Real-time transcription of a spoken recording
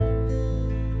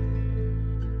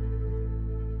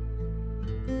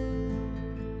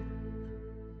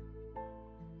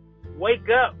Wake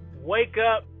up, wake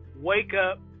up, wake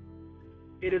up.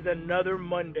 It is another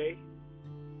Monday.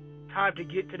 Time to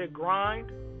get to the grind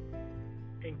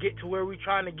and get to where we're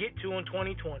trying to get to in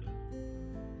 2020.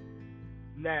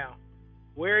 Now,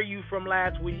 where are you from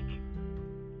last week?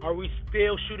 Are we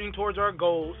still shooting towards our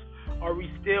goals? Are we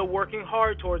still working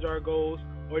hard towards our goals?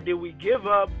 Or did we give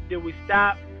up? Did we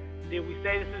stop? Did we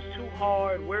say this is too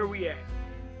hard? Where are we at?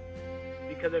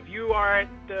 Because if you are at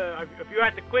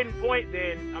the quitting point,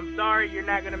 then I'm sorry, you're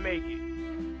not gonna make it.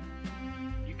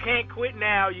 You can't quit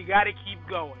now. You got to keep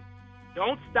going.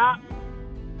 Don't stop.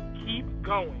 Keep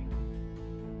going.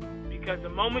 Because the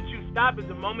moment you stop is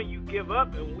the moment you give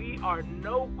up, and we are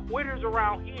no quitters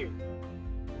around here.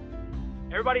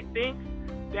 Everybody thinks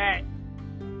that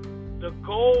the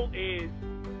goal is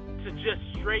to just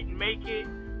straight make it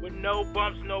with no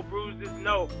bumps, no bruises.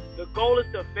 No, the goal is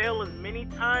to fail as many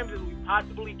times as we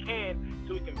possibly can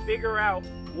so we can figure out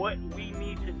what we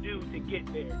need to do to get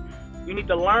there. We need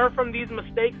to learn from these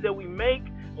mistakes that we make,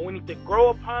 and we need to grow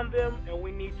upon them, and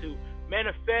we need to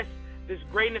manifest this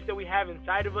greatness that we have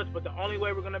inside of us. But the only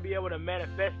way we're going to be able to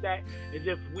manifest that is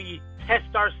if we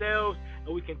test ourselves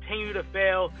and we continue to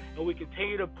fail and we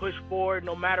continue to push forward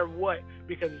no matter what.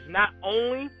 Because it's not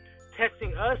only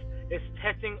testing us, it's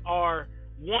testing our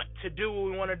want to do what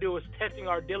we want to do. It's testing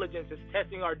our diligence. It's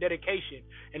testing our dedication.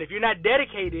 And if you're not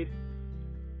dedicated,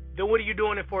 then what are you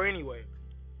doing it for anyway?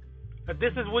 If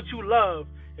this is what you love,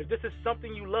 if this is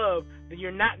something you love, then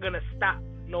you're not going to stop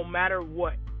no matter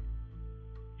what.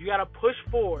 You got to push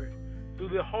forward through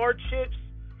the hardships,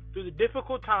 through the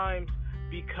difficult times,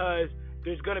 because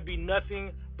there's going to be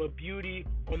nothing but beauty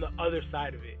on the other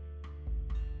side of it.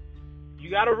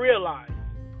 You got to realize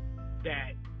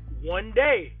that one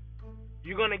day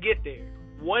you're going to get there.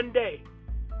 One day.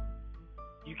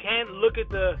 You can't look at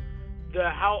the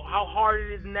how hard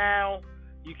it is now.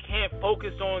 You can't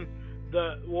focus on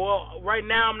right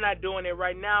now I'm not doing it.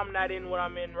 Right now I'm not in what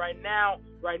I'm in. Right now,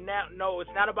 no, it's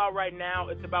not about right now.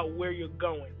 It's about where you're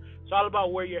going. It's all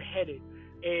about where you're headed.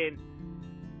 And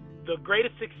the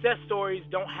greatest success stories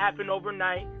don't happen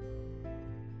overnight.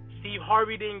 Steve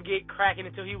Harvey didn't get cracking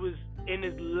until he was in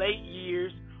his late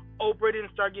years. Oprah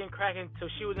didn't start getting cracking until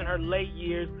she was in her late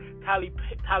years.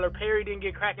 Tyler Perry didn't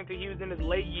get cracking until he was in his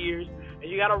late years. And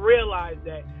you got to realize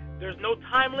that there's no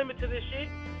time limit to this shit.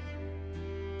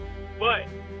 But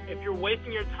if you're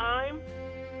wasting your time,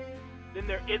 then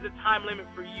there is a time limit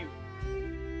for you.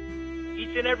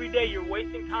 Each and every day you're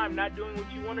wasting time not doing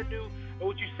what you want to do or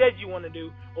what you said you want to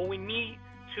do. Or we need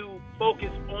to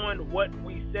focus on what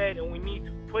we said, and we need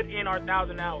to put in our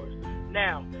 1,000 hours.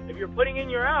 Now, if you're putting in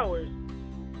your hours,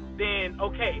 then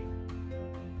okay,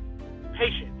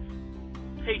 patience.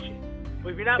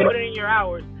 But if you're not putting in your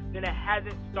hours, then it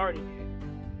hasn't started yet.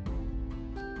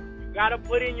 You gotta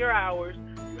put in your hours.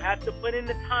 You have to put in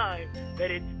the time that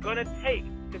it's gonna take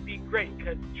to be great.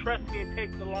 Because trust me, it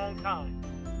takes a long time.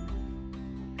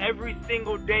 Every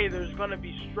single day there's gonna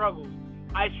be struggles.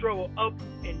 I struggle up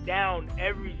and down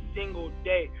every single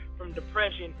day, from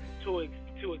depression to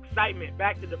excitement,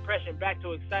 back to depression, back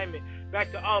to excitement,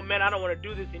 back to, oh man, I don't want to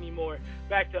do this anymore,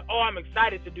 back to, oh, I'm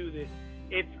excited to do this.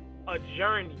 It's a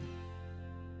journey.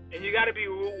 And you got to be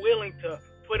willing to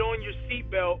put on your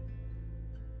seatbelt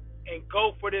and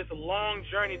go for this long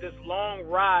journey, this long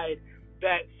ride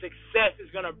that success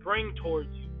is going to bring towards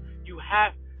you. You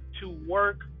have to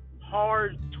work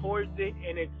hard towards it,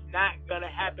 and it's not going to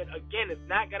happen. Again, it's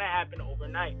not going to happen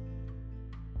overnight.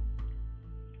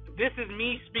 This is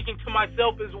me speaking to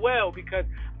myself as well, because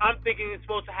I'm thinking it's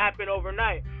supposed to happen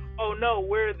overnight. Oh no,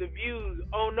 where are the views?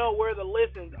 Oh no, where are the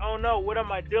listens? Oh no, what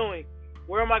am I doing?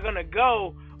 Where am I going to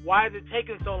go? Why is it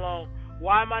taking so long?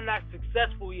 Why am I not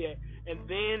successful yet? And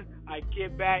then I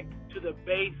get back to the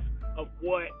base of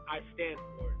what I stand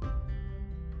for.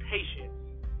 Patience.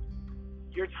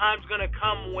 Your time's going to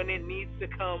come when it needs to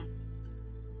come.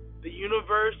 The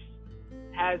universe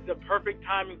has the perfect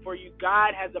timing for you.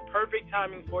 God has the perfect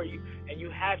timing for you. And you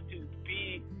have to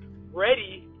be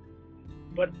ready,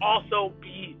 but also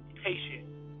be patient.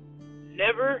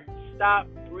 Never stop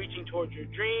reaching towards your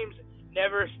dreams.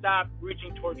 Never stop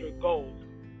reaching towards your goals.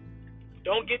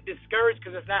 Don't get discouraged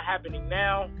because it's not happening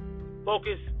now.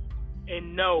 Focus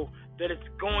and know that it's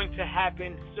going to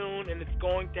happen soon, and it's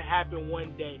going to happen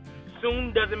one day.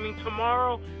 Soon doesn't mean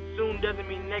tomorrow. Soon doesn't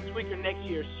mean next week or next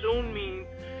year. Soon means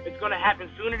it's going to happen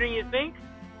sooner than you think,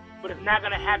 but it's not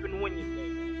going to happen when you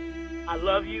think. I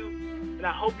love you, and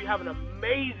I hope you have an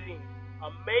amazing,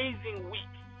 amazing week.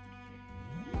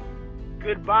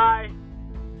 Goodbye,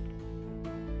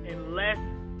 and let's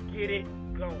get it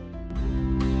going.